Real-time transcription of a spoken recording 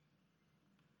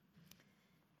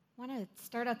I want to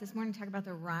start out this morning and talk about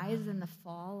the rise and the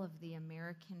fall of the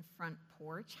American front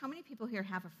porch. How many people here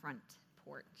have a front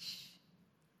porch?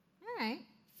 All right,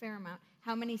 fair amount.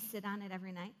 How many sit on it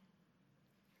every night?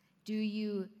 Do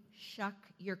you shuck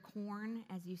your corn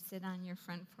as you sit on your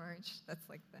front porch? That's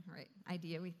like the right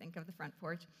idea we think of the front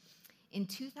porch. In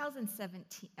 2007,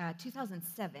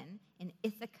 in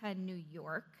Ithaca, New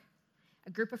York, a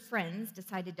group of friends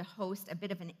decided to host a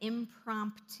bit of an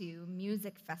impromptu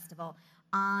music festival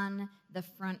on the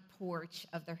front porch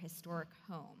of their historic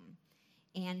home.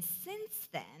 And since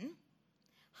then,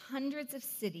 hundreds of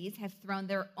cities have thrown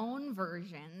their own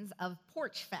versions of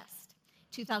Porch Fest.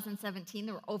 2017,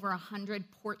 there were over 100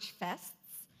 Porch Fests,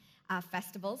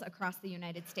 festivals across the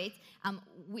United States.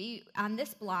 We, on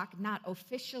this block, not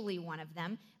officially one of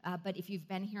them, but if you've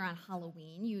been here on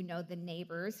Halloween, you know the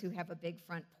neighbors who have a big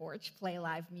front porch play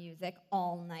live music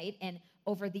all night, and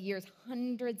over the years,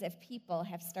 hundreds of people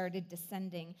have started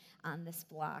descending on this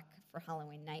block for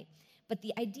Halloween night. But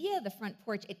the idea of the front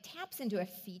porch, it taps into a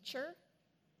feature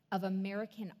of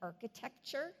American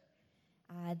architecture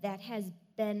that has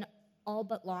been all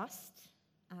but lost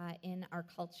in our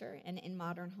culture and in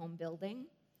modern home building,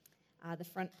 the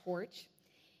front porch.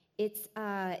 It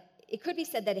could be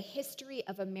said that a history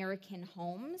of American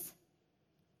homes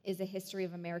is a history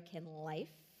of American life.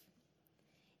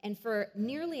 And for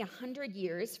nearly 100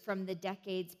 years, from the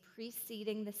decades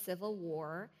preceding the Civil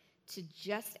War to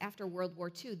just after World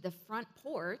War II, the front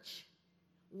porch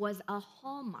was a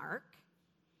hallmark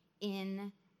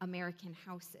in American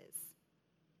houses.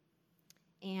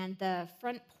 And the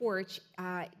front porch,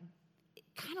 kind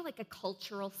of like a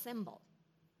cultural symbol.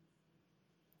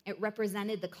 It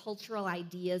represented the cultural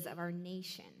ideas of our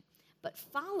nation. But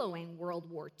following World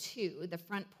War II, the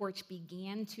front porch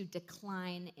began to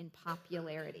decline in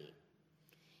popularity.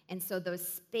 And so those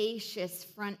spacious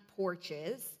front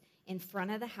porches in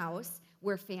front of the house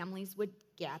where families would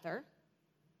gather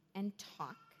and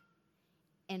talk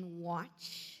and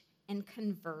watch and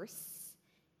converse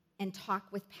and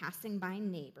talk with passing by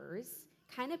neighbors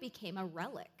kind of became a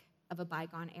relic of a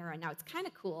bygone era. Now, it's kind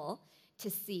of cool to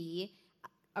see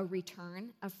a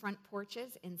return of front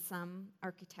porches in some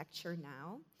architecture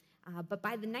now. But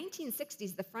by the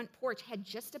 1960s, the front porch had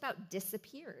just about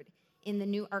disappeared in the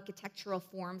new architectural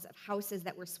forms of houses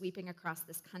that were sweeping across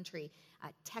this country.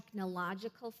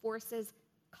 Technological forces,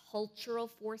 cultural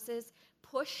forces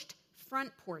pushed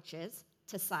front porches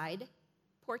to side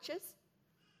porches,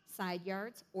 side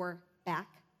yards, or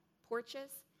back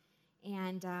porches.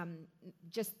 And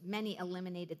just many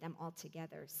eliminated them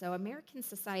altogether. So American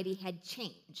society had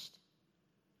changed.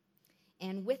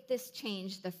 And with this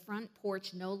change, the front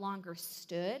porch no longer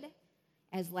stood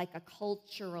as like a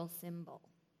cultural symbol.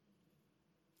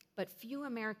 But few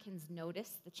Americans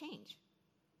noticed the change.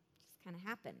 It just kind of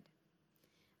happened.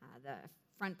 The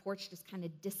front porch just kind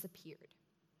of disappeared.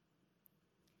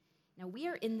 Now, we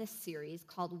are in this series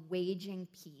called Waging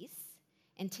Peace.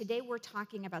 And today we're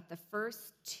talking about the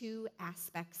first two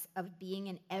aspects of being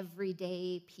an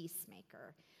everyday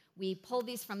peacemaker. We pull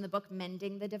these from the book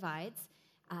Mending the Divides.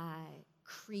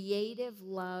 Creative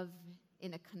Love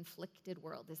in a Conflicted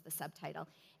World is the subtitle.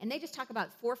 And they just talk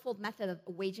about fourfold method of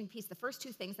waging peace. The first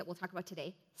two things that we'll talk about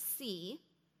today, see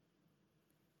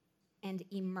and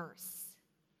immerse.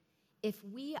 If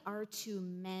we are to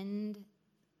mend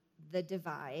the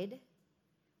divide,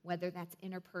 whether that's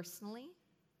interpersonally,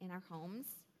 in our homes,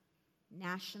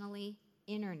 nationally,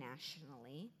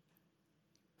 internationally,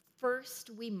 first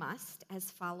we must,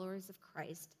 as followers of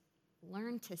Christ,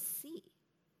 learn to see.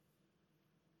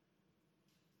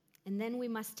 And then we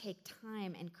must take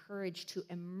time and courage to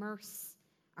immerse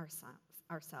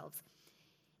ourselves.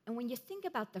 And when you think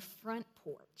about the front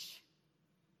porch,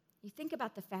 you think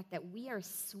about the fact that we are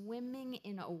swimming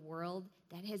in a world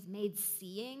that has made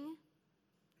seeing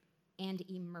and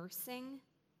immersing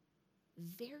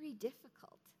very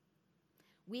difficult.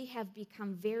 We have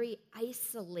become very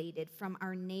isolated from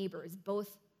our neighbors,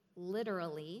 both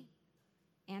literally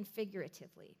and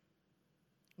figuratively.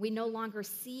 We no longer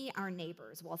see our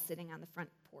neighbors while sitting on the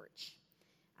front porch.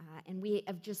 And we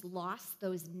have just lost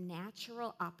those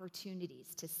natural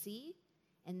opportunities to see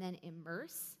and then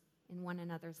immerse in one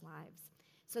another's lives.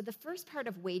 So the first part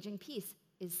of waging peace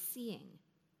is seeing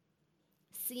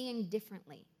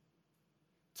differently,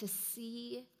 to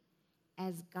see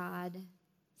as God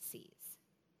sees.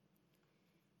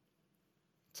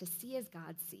 To see as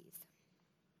God sees.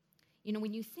 You know,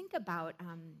 when you think about,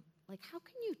 how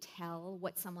can you tell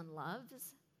what someone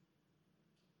loves?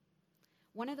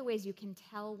 One of the ways you can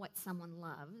tell what someone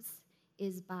loves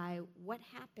is by what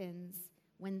happens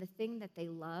when the thing that they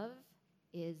love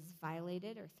is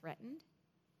violated or threatened.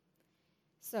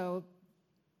 So,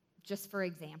 just for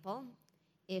example,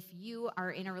 if you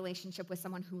are in a relationship with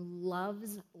someone who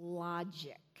loves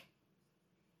logic,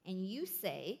 and you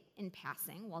say in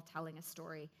passing while telling a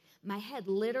story, "My head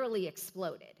literally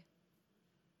exploded,"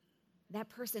 that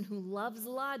person who loves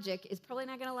logic is probably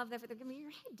not going to love that. I mean,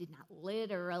 your head did not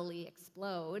literally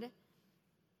explode.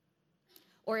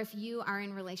 Or if you are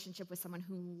in a relationship with someone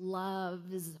who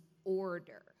loves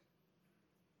order,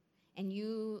 and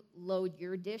you load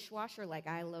your dishwasher like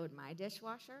I load my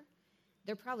dishwasher,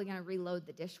 they're probably going to reload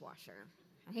the dishwasher,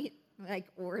 right? Like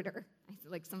order.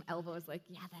 Like some elbows like,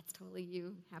 yeah, that's totally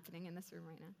you happening in this room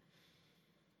right now.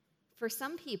 For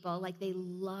some people, like they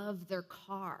love their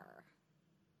car.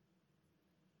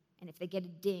 And if they get a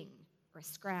ding or a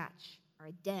scratch or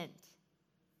a dent,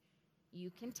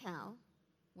 you can tell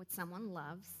what someone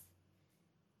loves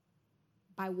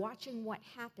by watching what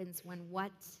happens when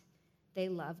what they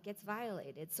love gets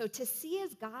violated. So to see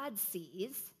as God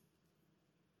sees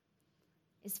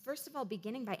is first of all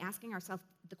beginning by asking ourselves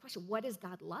the question, what does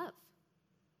God love?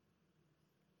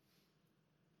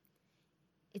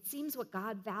 It seems what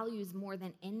God values more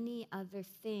than any other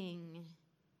thing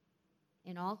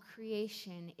in all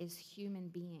creation is human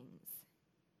beings.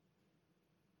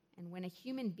 And when a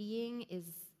human being is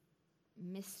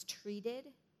mistreated,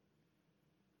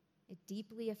 it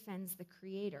deeply offends the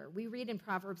Creator. We read in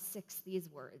Proverbs 6 these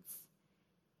words: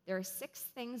 "There are 6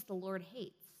 things the Lord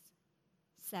hates,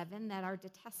 7 that are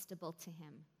detestable to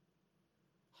him: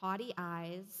 haughty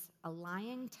eyes, a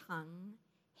lying tongue,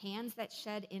 hands that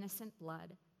shed innocent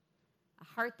blood, a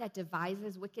heart that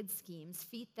devises wicked schemes,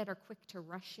 feet that are quick to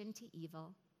rush into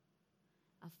evil,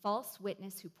 a false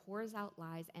witness who pours out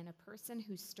lies, and a person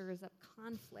who stirs up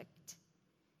conflict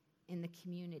in the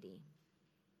community."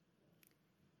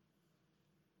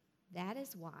 That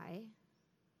is why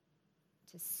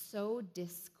to sow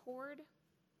discord,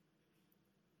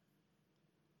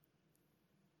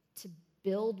 to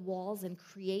build walls and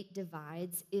create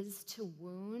divides, is to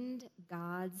wound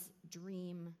God's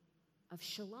dream of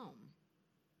shalom.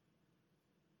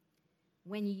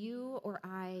 When you or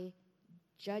I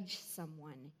judge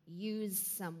someone, use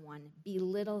someone,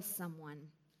 belittle someone,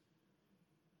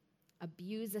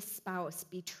 abuse a spouse,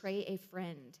 betray a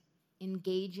friend,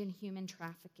 engage in human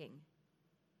trafficking,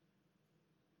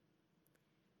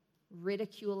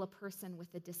 ridicule a person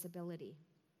with a disability,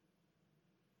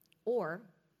 or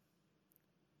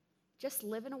just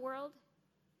live in a world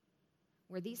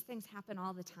where these things happen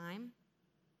all the time,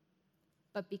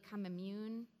 but become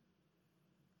immune,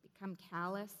 become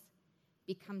callous,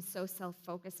 become so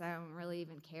self-focused I don't really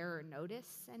even care or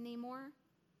notice anymore,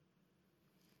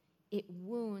 it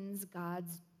wounds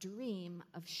God's dream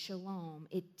of shalom.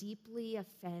 It deeply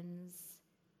offends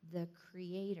the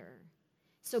Creator.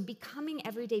 So becoming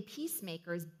everyday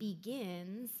peacemakers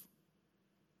begins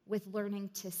with learning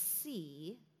to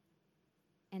see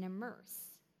and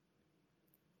immerse,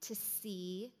 to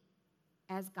see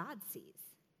as God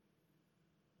sees.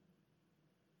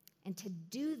 And to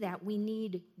do that, we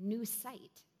need new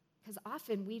sight, because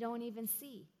often we don't even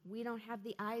see. We don't have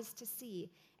the eyes to see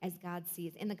as God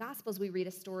sees. In the Gospels, we read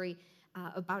a story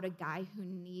about a guy who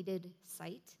needed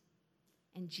sight,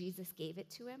 and Jesus gave it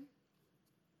to him.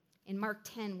 In Mark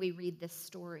 10, we read this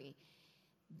story.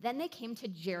 "Then they came to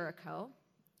Jericho.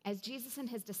 As Jesus and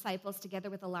his disciples, together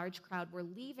with a large crowd, were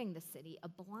leaving the city, a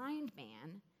blind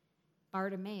man,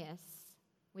 Bartimaeus,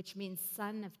 which means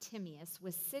son of Timaeus,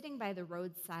 was sitting by the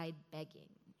roadside begging.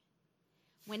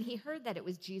 When he heard that it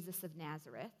was Jesus of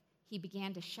Nazareth, he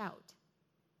began to shout,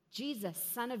 'Jesus,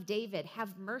 Son of David,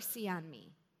 have mercy on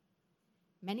me.'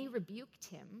 Many rebuked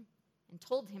him and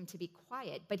told him to be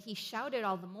quiet, but he shouted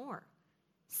all the more,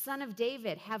 'Son of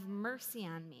David, have mercy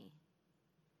on me.'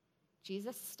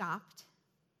 Jesus stopped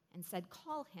and said,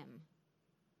 'Call him.'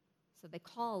 So they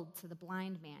called to the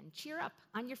blind man, 'Cheer up,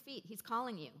 on your feet, he's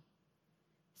calling you.'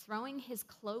 Throwing his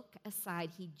cloak aside,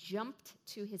 he jumped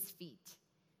to his feet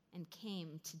and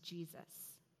came to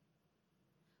Jesus.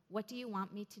 'What do you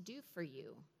want me to do for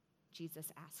you?'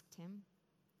 Jesus asked him.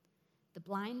 The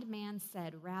blind man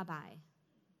said, 'Rabbi,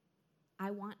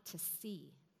 I want to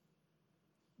see.'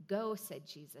 'Go,' said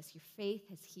Jesus, 'your faith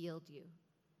has healed you.'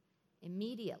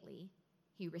 Immediately,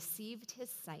 he received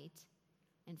his sight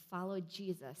and followed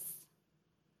Jesus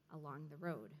along the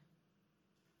road."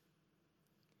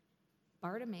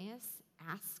 Bartimaeus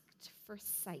asked for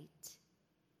sight,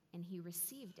 and he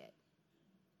received it.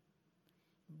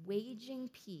 Waging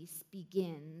peace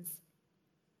begins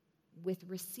with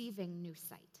receiving new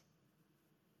sight.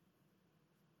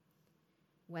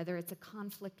 Whether it's a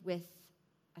conflict with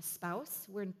a spouse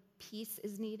where peace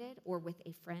is needed, or with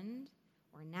a friend,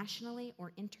 or nationally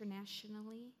or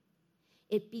internationally,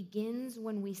 It begins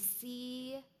when we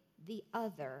see the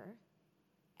other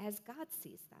as God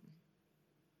sees them.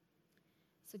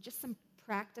 So just some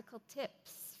practical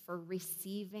tips for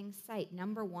receiving sight.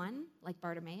 Number one, like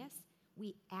Bartimaeus,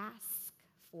 we ask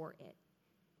for it.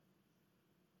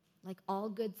 Like all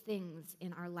good things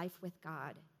in our life with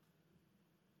God,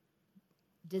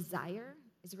 desire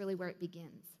is really where it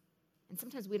begins. And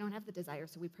sometimes we don't have the desire,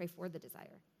 so we pray for the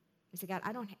desire. We say, God,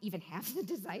 I don't even have the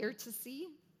desire to see.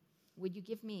 Would you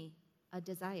give me a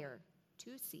desire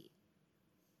to see?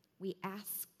 We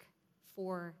ask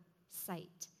for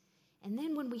sight. And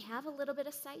then when we have a little bit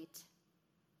of sight,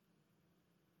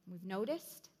 we've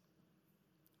noticed,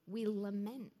 we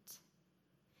lament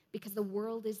because the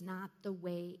world is not the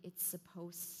way it's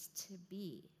supposed to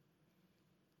be.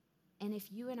 And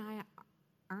if you and I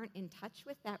aren't in touch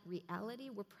with that reality,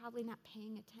 we're probably not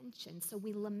paying attention. So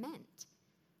we lament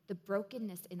the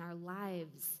brokenness in our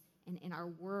lives and in our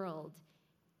world.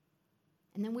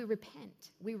 And then we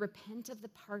repent. We repent of the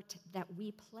part that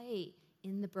we play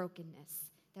in the brokenness,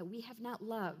 that we have not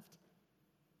loved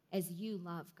as you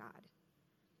love, God.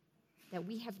 That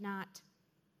we have not,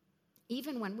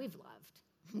 even when we've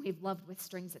loved with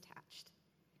strings attached.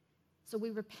 So we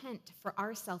repent for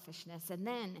our selfishness, and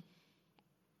then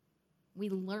we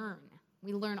learn.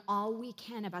 We learn all we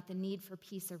can about the need for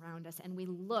peace around us, and we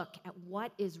look at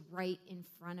what is right in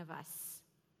front of us.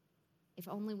 If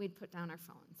only we'd put down our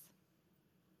phones.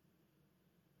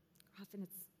 Often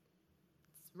it's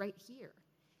right here.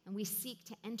 And we seek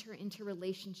to enter into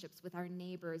relationships with our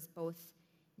neighbors, both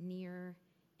near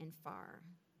and far.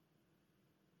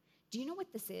 Do you know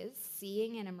what this is,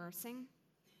 seeing and immersing?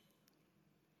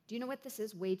 Do you know what this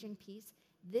is, waging peace?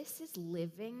 This is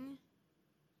living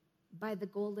by the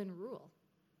golden rule.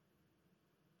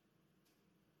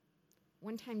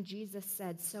 One time Jesus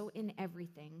said, "So in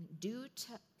everything, do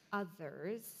to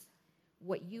others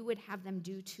what you would have them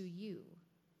do to you.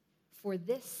 For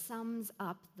this sums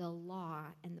up the law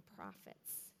and the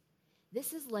prophets."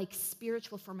 This is like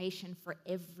spiritual formation for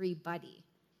everybody.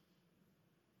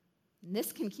 And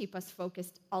this can keep us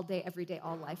focused all day, every day,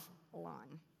 all life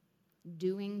long.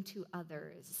 Doing to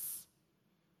others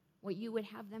what you would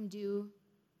have them do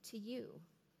to you.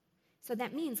 So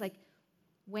that means, like,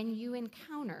 when you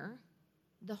encounter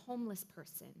the homeless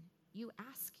person, you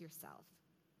ask yourself,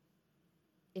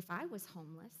 if I was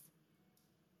homeless,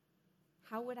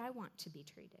 how would I want to be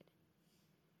treated?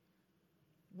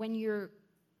 When you're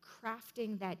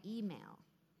crafting that email,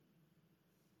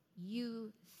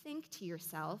 you think to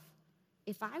yourself,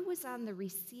 if I was on the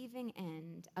receiving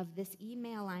end of this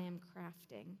email I am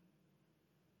crafting,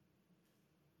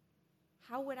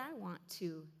 how would I want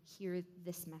to hear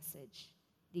this message,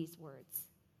 these words?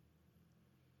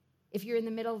 If you're in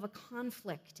the middle of a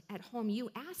conflict at home,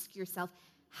 you ask yourself,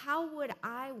 how would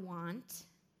I want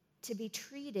to be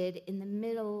treated in the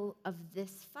middle of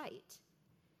this fight?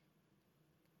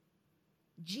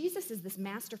 Jesus is this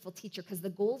masterful teacher because the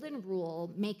golden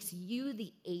rule makes you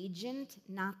the agent,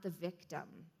 not the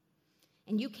victim.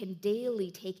 And you can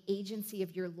daily take agency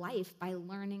of your life by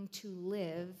learning to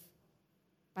live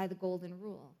by the golden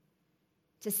rule,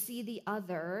 to see the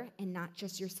other and not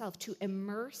just yourself, to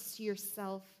immerse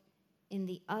yourself in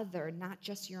the other, not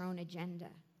just your own agenda.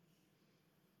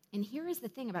 And here is the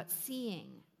thing about seeing,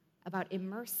 about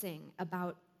immersing,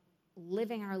 about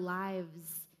living our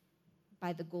lives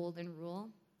by the golden rule.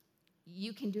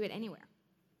 You can do it anywhere.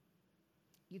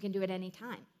 You can do it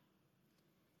anytime.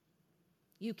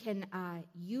 You can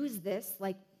use this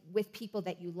like with people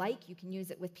that you like. You can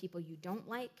use it with people you don't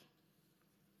like.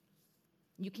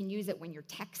 You can use it when you're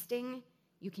texting.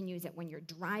 You can use it when you're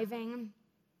driving.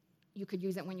 You could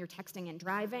use it when you're texting and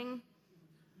driving,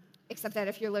 except that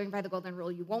if you're living by the golden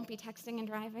rule, you won't be texting and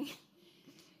driving.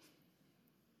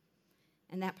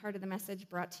 And that part of the message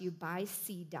brought to you by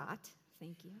CDOT.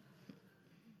 Thank you.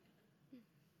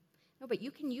 No, but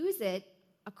you can use it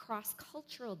across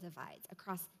cultural divides,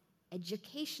 across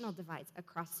educational divides,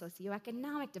 across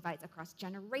socioeconomic divides, across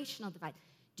generational divides,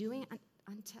 doing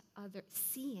unto others,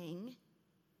 seeing,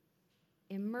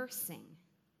 immersing.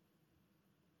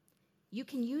 You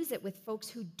can use it with folks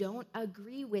who don't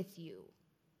agree with you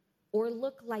or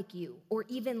look like you or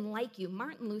even like you.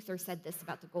 Martin Luther said this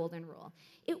about the golden rule.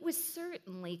 It was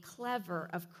certainly clever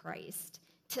of Christ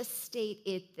to state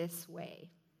it this way.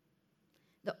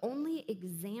 The only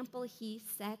example he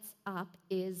sets up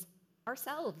is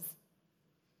ourselves.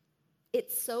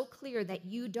 It's so clear that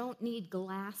you don't need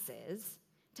glasses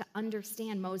to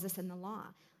understand Moses and the law.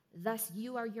 Thus,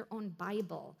 you are your own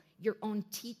Bible, your own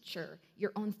teacher,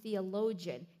 your own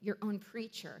theologian, your own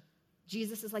preacher.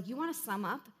 Jesus is like, you want to sum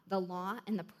up the law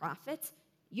and the prophets?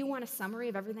 You want a summary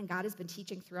of everything God has been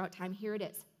teaching throughout time? Here it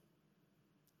is.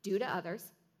 Do to others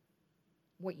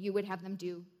what you would have them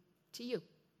do to you.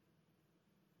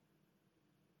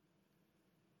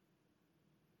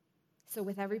 So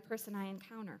with every person I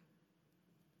encounter,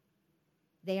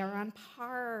 they are on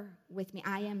par with me.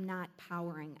 I am not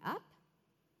powering up,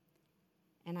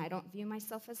 and I don't view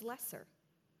myself as lesser.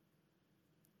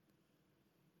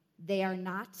 They are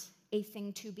not a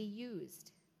thing to be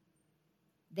used.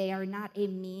 They are not a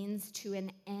means to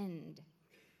an end.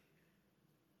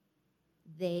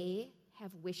 They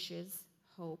have wishes,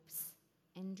 hopes,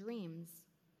 and dreams,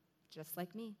 just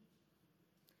like me.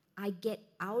 I get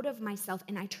out of myself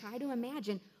and I try to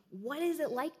imagine, what is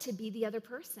it like to be the other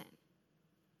person?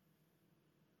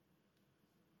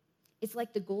 It's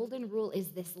like the golden rule is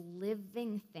this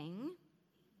living thing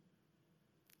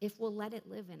if we'll let it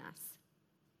live in us.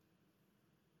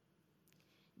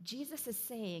 Jesus is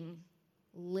saying,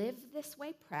 live this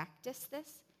way, practice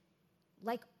this,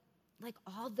 like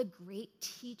all the great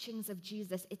teachings of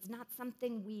Jesus. It's not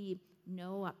something we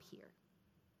know up here.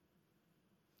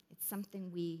 It's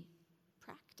something we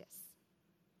practice.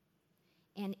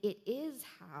 And it is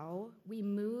how we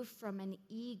move from an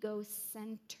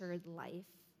ego-centered life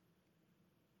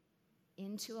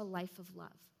into a life of love.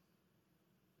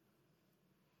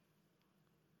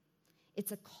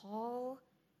 It's a call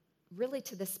really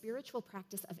to the spiritual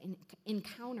practice of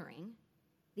encountering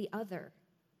the other,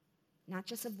 not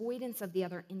just avoidance of the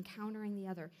other, encountering the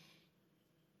other.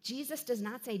 Jesus does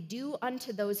not say, do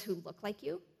unto those who look like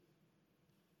you,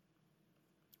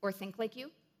 or think like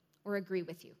you, or agree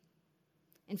with you.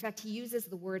 In fact, he uses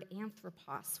the word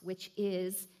anthropos, which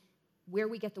is where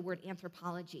we get the word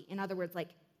anthropology. In other words, like,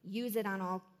 use it on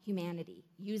all humanity.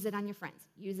 Use it on your friends.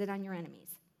 Use it on your enemies.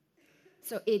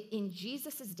 So in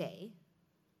Jesus' day,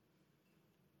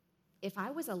 if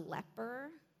I was a leper,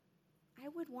 I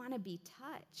would want to be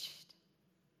touched.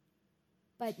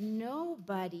 But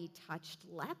nobody touched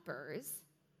lepers.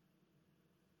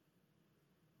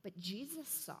 But Jesus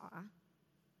saw,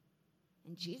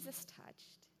 and Jesus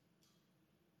touched.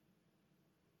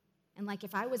 And like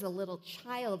if I was a little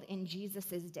child in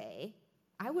Jesus' day,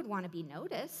 I would want to be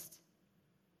noticed.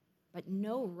 But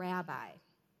no rabbi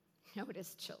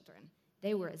noticed children.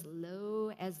 They were as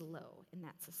low in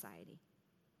that society.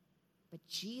 But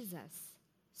Jesus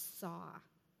saw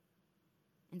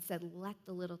and said, let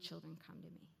the little children come to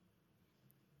me.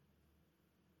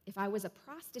 If I was a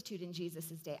prostitute in Jesus'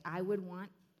 day, I would want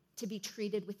to be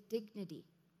treated with dignity.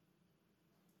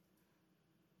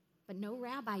 But no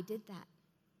rabbi did that.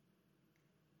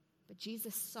 But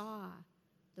Jesus saw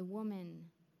the woman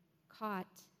caught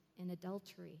in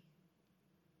adultery,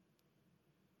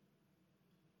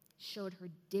 showed her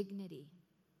dignity.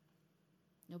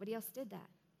 Nobody else did that.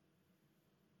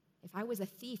 If I was a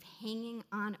thief hanging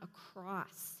on a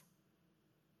cross,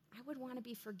 I would want to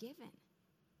be forgiven.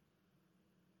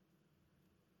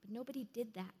 But nobody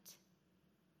did that.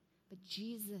 But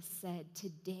Jesus said,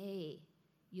 today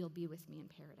you'll be with me in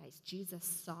paradise. Jesus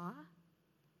saw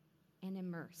and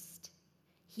immersed.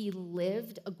 He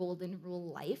lived a golden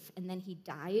rule life, and then he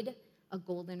died a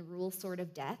golden rule sort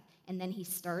of death, and then he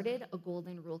started a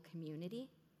golden rule community.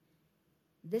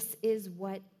 This is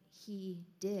what he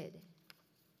did.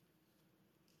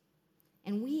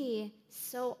 And we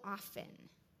so often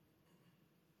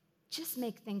just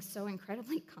make things so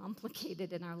incredibly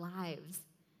complicated in our lives.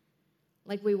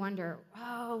 Like we wonder,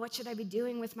 oh, what should I be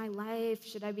doing with my life?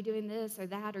 Should I be doing this or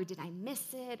that? Or did I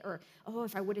miss it? Or, oh,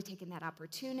 if I would have taken that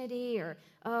opportunity? Or,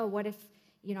 oh, what if,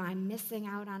 I'm missing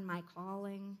out on my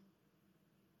calling?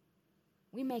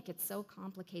 We make it so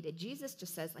complicated. Jesus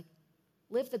just says,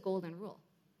 live the golden rule.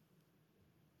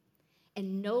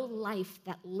 And no life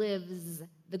that lives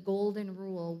the golden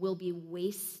rule will be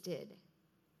wasted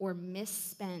or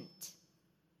misspent,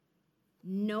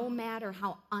 no matter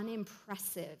how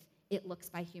unimpressive it looks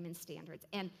by human standards.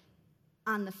 And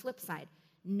on the flip side,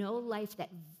 no life that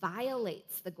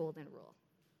violates the golden rule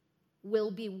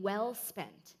will be well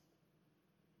spent,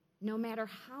 no matter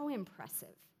how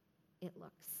impressive it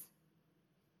looks.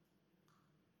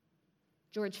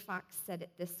 George Fox said it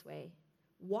this way: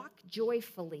 walk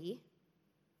joyfully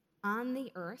on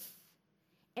the earth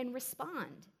and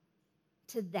respond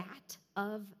to that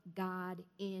of God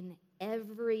in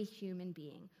every human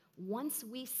being. Once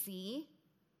we see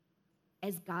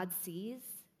as God sees,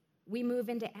 we move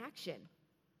into action.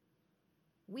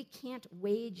 We can't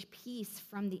wage peace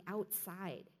from the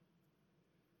outside.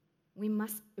 We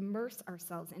must immerse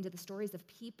ourselves into the stories of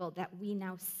people that we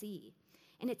now see.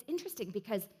 And it's interesting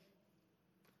because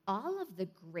all of the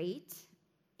great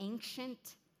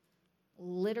ancient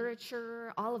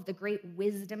literature, all of the great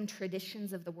wisdom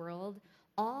traditions of the world,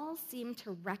 all seem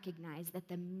to recognize that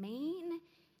the main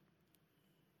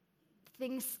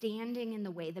thing standing in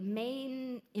the way, the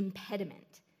main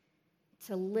impediment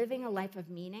to living a life of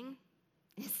meaning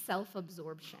is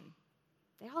self-absorption.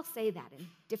 They all say that in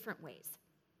different ways.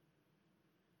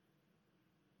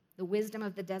 The wisdom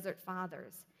of the Desert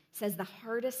Fathers says the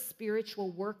hardest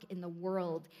spiritual work in the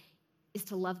world is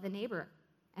to love the neighbor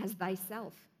as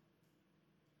thyself,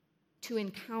 to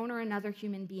encounter another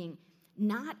human being,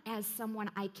 not as someone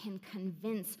I can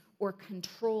convince or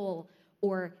control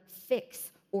or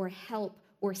fix or help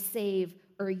or save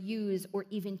or use or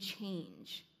even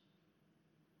change,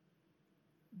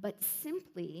 but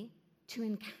simply to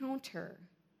encounter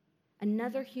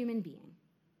another human being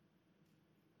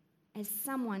as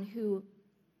someone who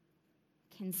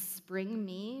can spring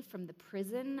me from the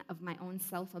prison of my own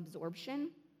self-absorption,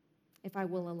 if I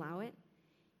will allow it,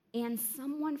 and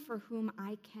someone for whom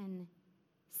I can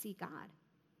see God.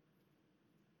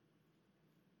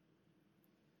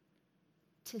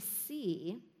 To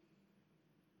see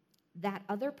that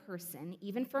other person,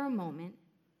 even for a moment,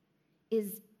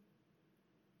 is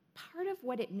part of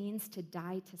what it means to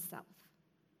die to self.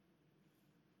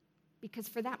 Because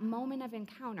for that moment of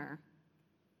encounter,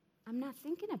 I'm not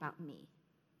thinking about me.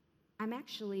 I'm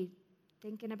actually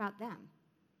thinking about them.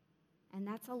 And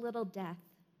that's a little death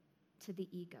to the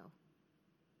ego.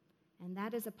 And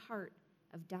that is a part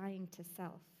of dying to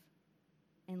self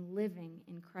and living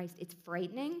in Christ. It's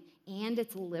frightening and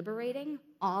it's liberating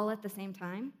all at the same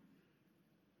time.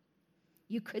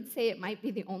 You could say it might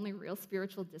be the only real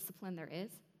spiritual discipline there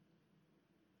is.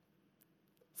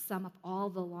 Sum up all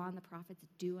the law and the prophets,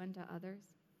 do unto others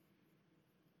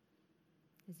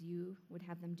as you would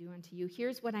have them do unto you.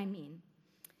 Here's what I mean.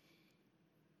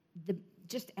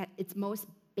 Just at its most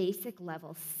basic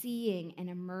level, seeing and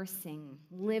immersing,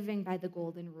 living by the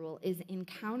golden rule is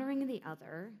encountering the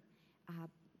other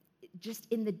just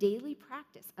in the daily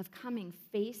practice of coming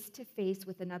face to face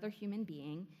with another human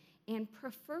being, and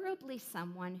preferably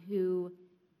someone who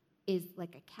is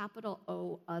like a capital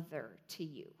O other to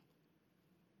you.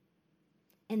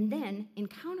 And then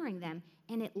encountering them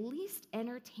and at least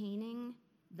entertaining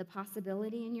the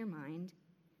possibility in your mind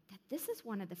that this is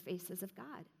one of the faces of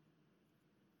God.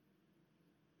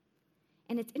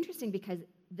 And it's interesting because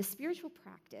the spiritual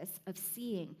practice of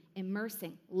seeing,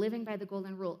 immersing, living by the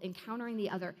golden rule, encountering the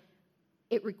other,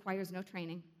 it requires no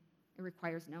training. It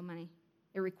requires no money.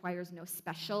 It requires no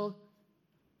special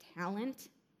talent.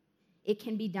 It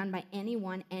can be done by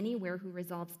anyone, anywhere who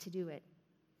resolves to do it.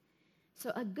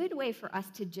 So a good way for us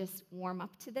to just warm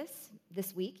up to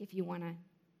this week, if you want to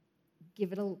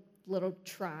give it a little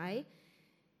try,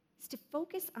 is to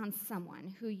focus on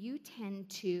someone who you tend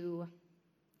to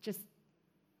just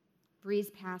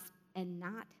breeze past and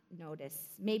not notice.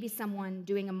 Maybe someone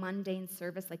doing a mundane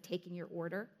service like taking your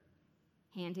order,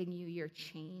 handing you your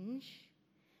change.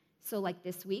 So like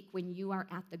this week when you are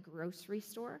at the grocery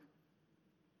store,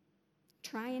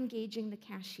 try engaging the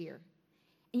cashier.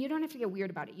 And you don't have to get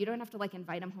weird about it. You don't have to like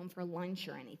invite them home for lunch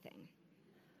or anything.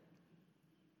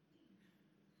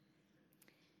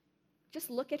 Just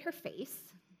look at her face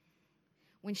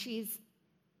when she's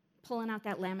pulling out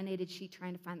that laminated sheet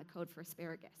trying to find the code for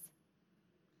asparagus.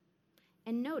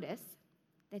 And notice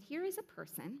that here is a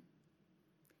person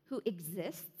who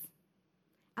exists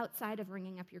outside of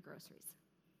ringing up your groceries.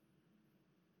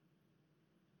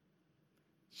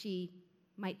 She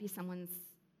might be someone's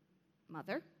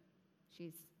mother.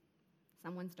 She's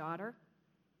someone's daughter.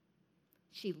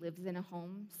 She lives in a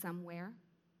home somewhere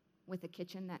with a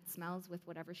kitchen that smells with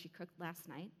whatever she cooked last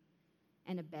night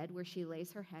and a bed where she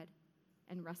lays her head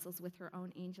and wrestles with her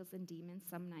own angels and demons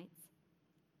some nights.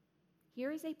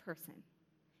 Here is a person,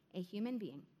 a human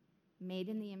being, made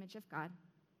in the image of God.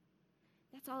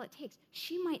 That's all it takes.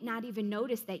 She might not even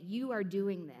notice that you are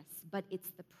doing this, but it's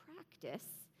the practice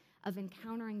of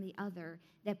encountering the other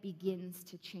that begins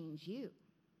to change you.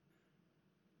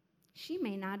 She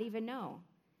may not even know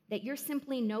that you're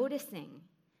simply noticing,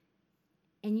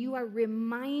 and you are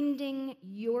reminding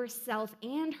yourself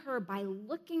and her by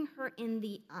looking her in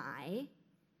the eye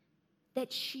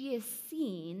that she is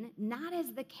seen not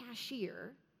as the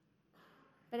cashier,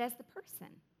 but as the person,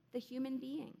 the human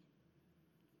being.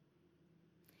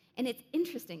 And it's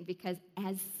interesting because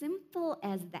as simple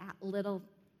as that little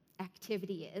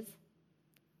activity is,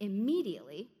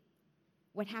 immediately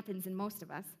what happens in most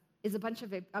of us is a bunch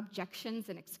of objections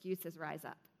and excuses rise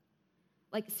up.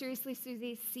 Like, seriously,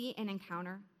 Susie, see and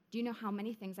encounter. Do you know how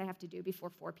many things I have to do before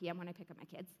 4 p.m. when I pick up my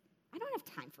kids? I don't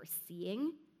have time for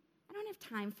seeing. I don't have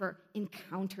time for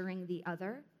encountering the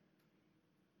other.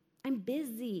 I'm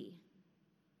busy.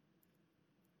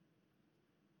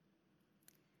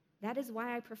 That is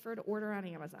why I prefer to order on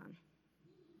Amazon.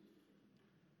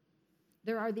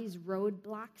 There are these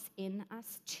roadblocks in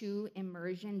us to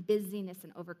immersion, busyness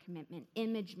and overcommitment,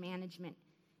 image management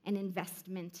and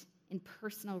investment in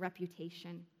personal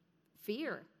reputation,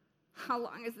 fear. How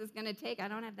long is this going to take? I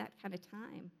don't have that kind of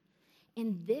time.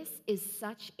 And this is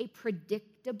such a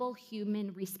predictable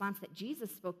human response that Jesus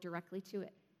spoke directly to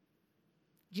it.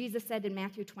 Jesus said in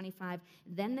Matthew 25,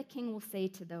 "Then the king will say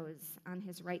to those on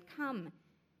his right, 'Come,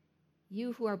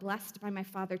 you who are blessed by my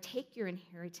Father, take your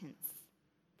inheritance.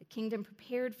 The kingdom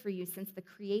prepared for you since the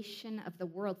creation of the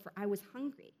world, for I was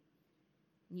hungry,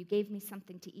 and you gave me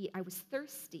something to eat. I was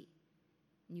thirsty,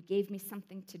 and you gave me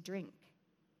something to drink.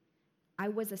 I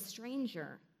was a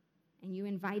stranger, and you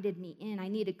invited me in. I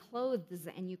needed clothes,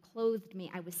 and you clothed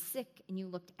me. I was sick, and you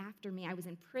looked after me. I was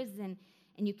in prison,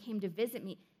 and you came to visit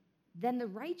me.' Then the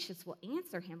righteous will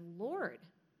answer him, 'Lord,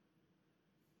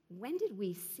 when did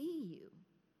we see you?'"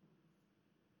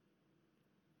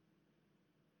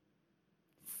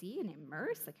 See and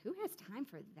immerse? Like, who has time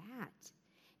for that?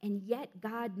 And yet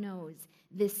God knows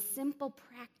this simple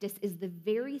practice is the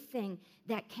very thing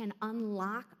that can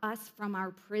unlock us from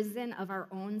our prison of our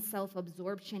own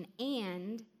self-absorption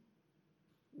and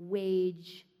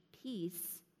wage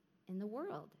peace in the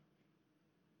world.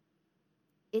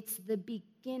 It's the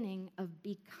beginning of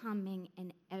becoming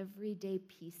an everyday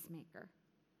peacemaker.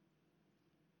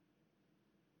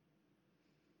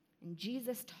 And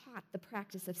Jesus taught the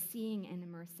practice of seeing and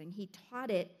immersing. He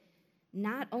taught it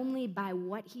not only by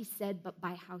what he said, but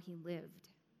by how he lived.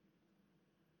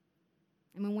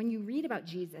 I mean, when you read about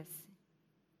Jesus,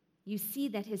 you see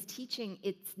that his teaching,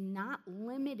 it's not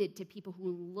limited to people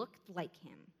who looked like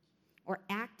him or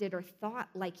acted or thought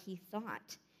like he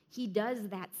thought. He does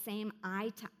that same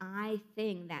eye-to-eye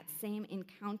thing, that same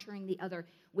encountering the other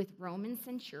with Roman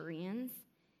centurions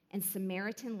and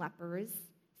Samaritan lepers,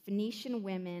 Phoenician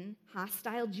women,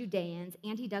 hostile Judeans,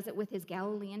 and he does it with his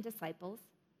Galilean disciples.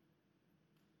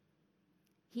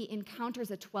 He encounters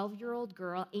a 12-year-old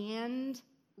girl and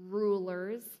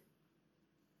rulers.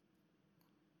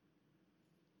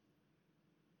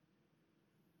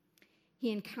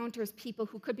 He encounters people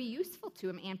who could be useful to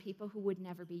him and people who would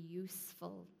never be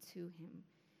useful to him.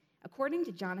 According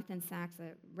to Jonathan Sacks,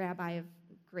 a rabbi of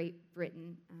Great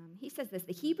Britain, he says this: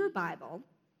 the Hebrew Bible,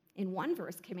 in one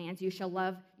verse, commands you shall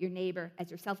love your neighbor as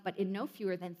yourself, but in no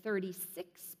fewer than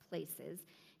 36 places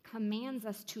commands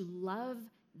us to love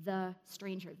the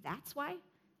stranger. That's why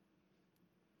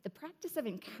the practice of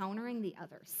encountering the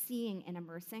other, seeing and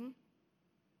immersing,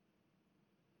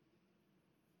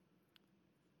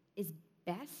 is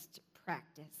best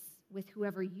practice with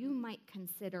whoever you might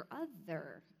consider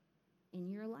other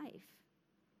in your life.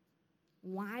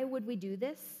 Why would we do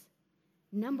this?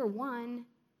 Number one,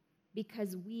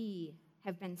 because we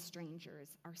have been strangers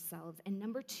ourselves. And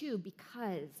number two,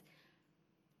 because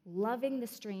loving the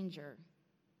stranger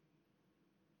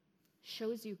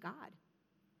shows you God.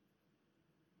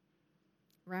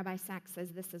 Rabbi Sacks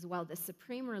says this as well: the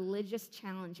supreme religious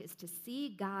challenge is to see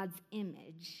God's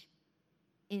image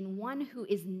in one who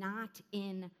is not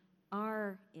in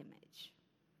our image.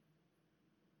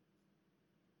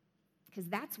 Because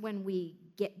that's when we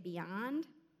get beyond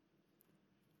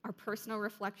our personal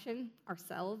reflection,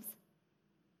 ourselves,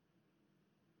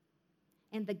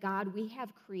 and the God we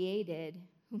have created,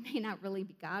 who may not really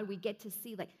be God. We get to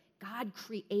see, like, God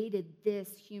created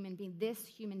this human being. This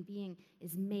human being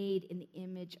is made in the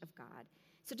image of God.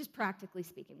 So just practically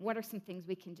speaking, what are some things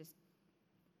we can just,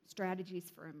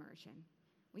 strategies for immersion?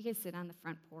 We can sit on the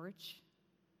front porch,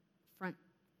 front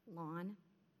lawn,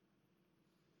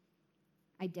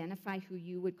 identify who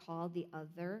you would call the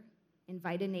other,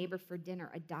 invite a neighbor for dinner,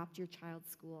 adopt your child's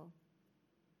school.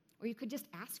 Or you could just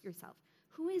ask yourself,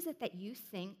 who is it that you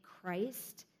think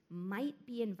Christ might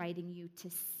be inviting you to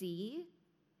see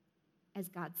as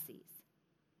God sees?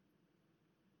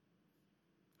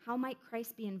 How might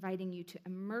Christ be inviting you to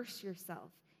immerse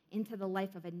yourself into the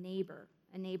life of a neighbor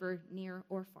near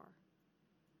or far?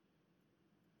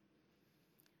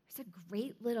 There's a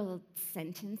great little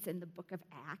sentence in the book of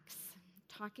Acts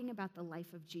talking about the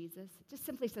life of Jesus. It just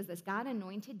simply says this: God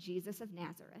anointed Jesus of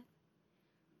Nazareth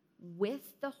with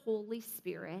the Holy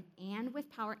Spirit and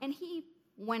with power, and he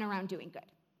went around doing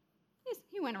good. Yes,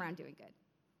 he went around doing good.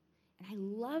 And I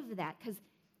love that, because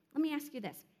let me ask you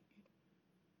this.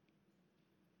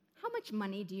 How much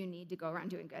money do you need to go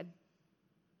around doing good?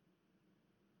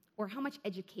 Or how much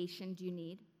education do you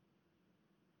need?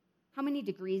 How many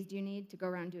degrees do you need to go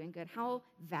around doing good? How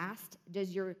vast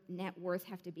does your net worth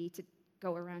have to be to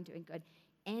go around doing good?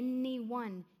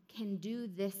 Anyone can do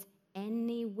this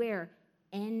anywhere,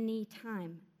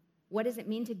 anytime. What does it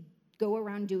mean to go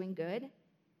around doing good.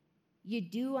 You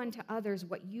do unto others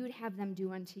what you'd have them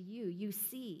do unto you. You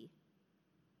see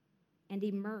and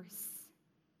immerse.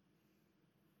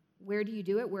 Where do you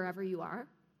do it? Wherever you are.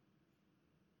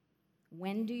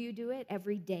 When do you do it?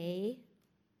 Every day.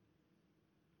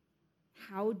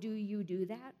 How do you do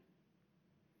that?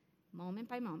 Moment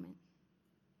by moment,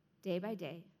 day by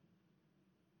day,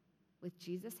 with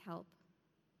Jesus' help,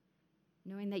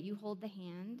 knowing that you hold the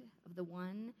hand of the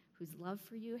one whose love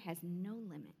for you has no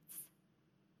limits.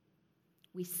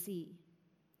 We see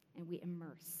and we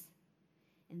immerse.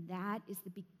 And that is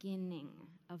the beginning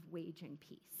of waging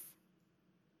peace.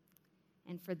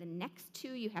 And for the next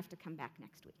two, you have to come back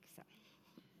next week. So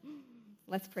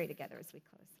let's pray together as we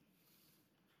close.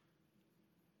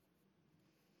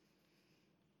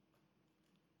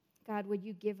 God, would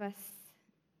you give us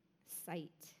sight?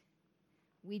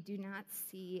 We do not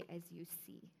see as you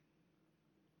see.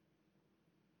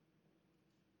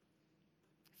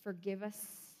 Forgive us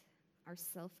our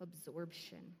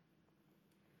self-absorption.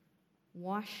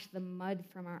 Wash the mud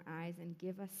from our eyes and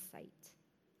give us sight.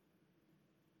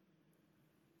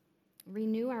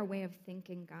 Renew our way of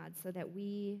thinking, God, so that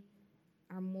we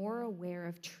are more aware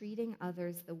of treating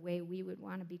others the way we would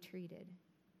want to be treated.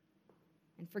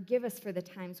 And forgive us for the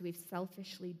times we've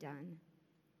selfishly done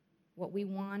what we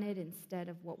wanted instead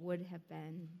of what would have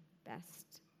been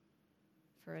best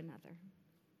for another.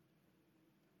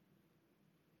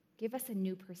 Give us a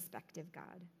new perspective,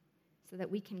 God, so that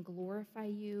we can glorify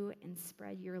you and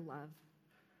spread your love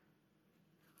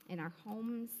in our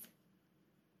homes,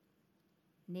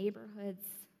 neighborhoods,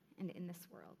 and in this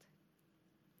world.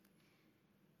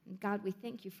 And God, we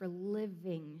thank you for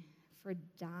living, for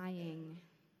dying.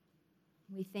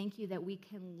 We thank you that we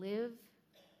can live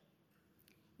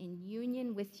in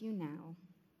union with you now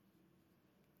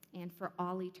and for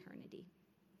all eternity.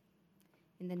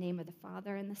 In the name of the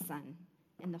Father and the Son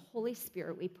and the Holy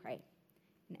Spirit we pray.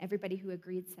 And everybody who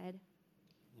agreed said,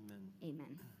 Amen.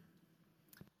 Amen.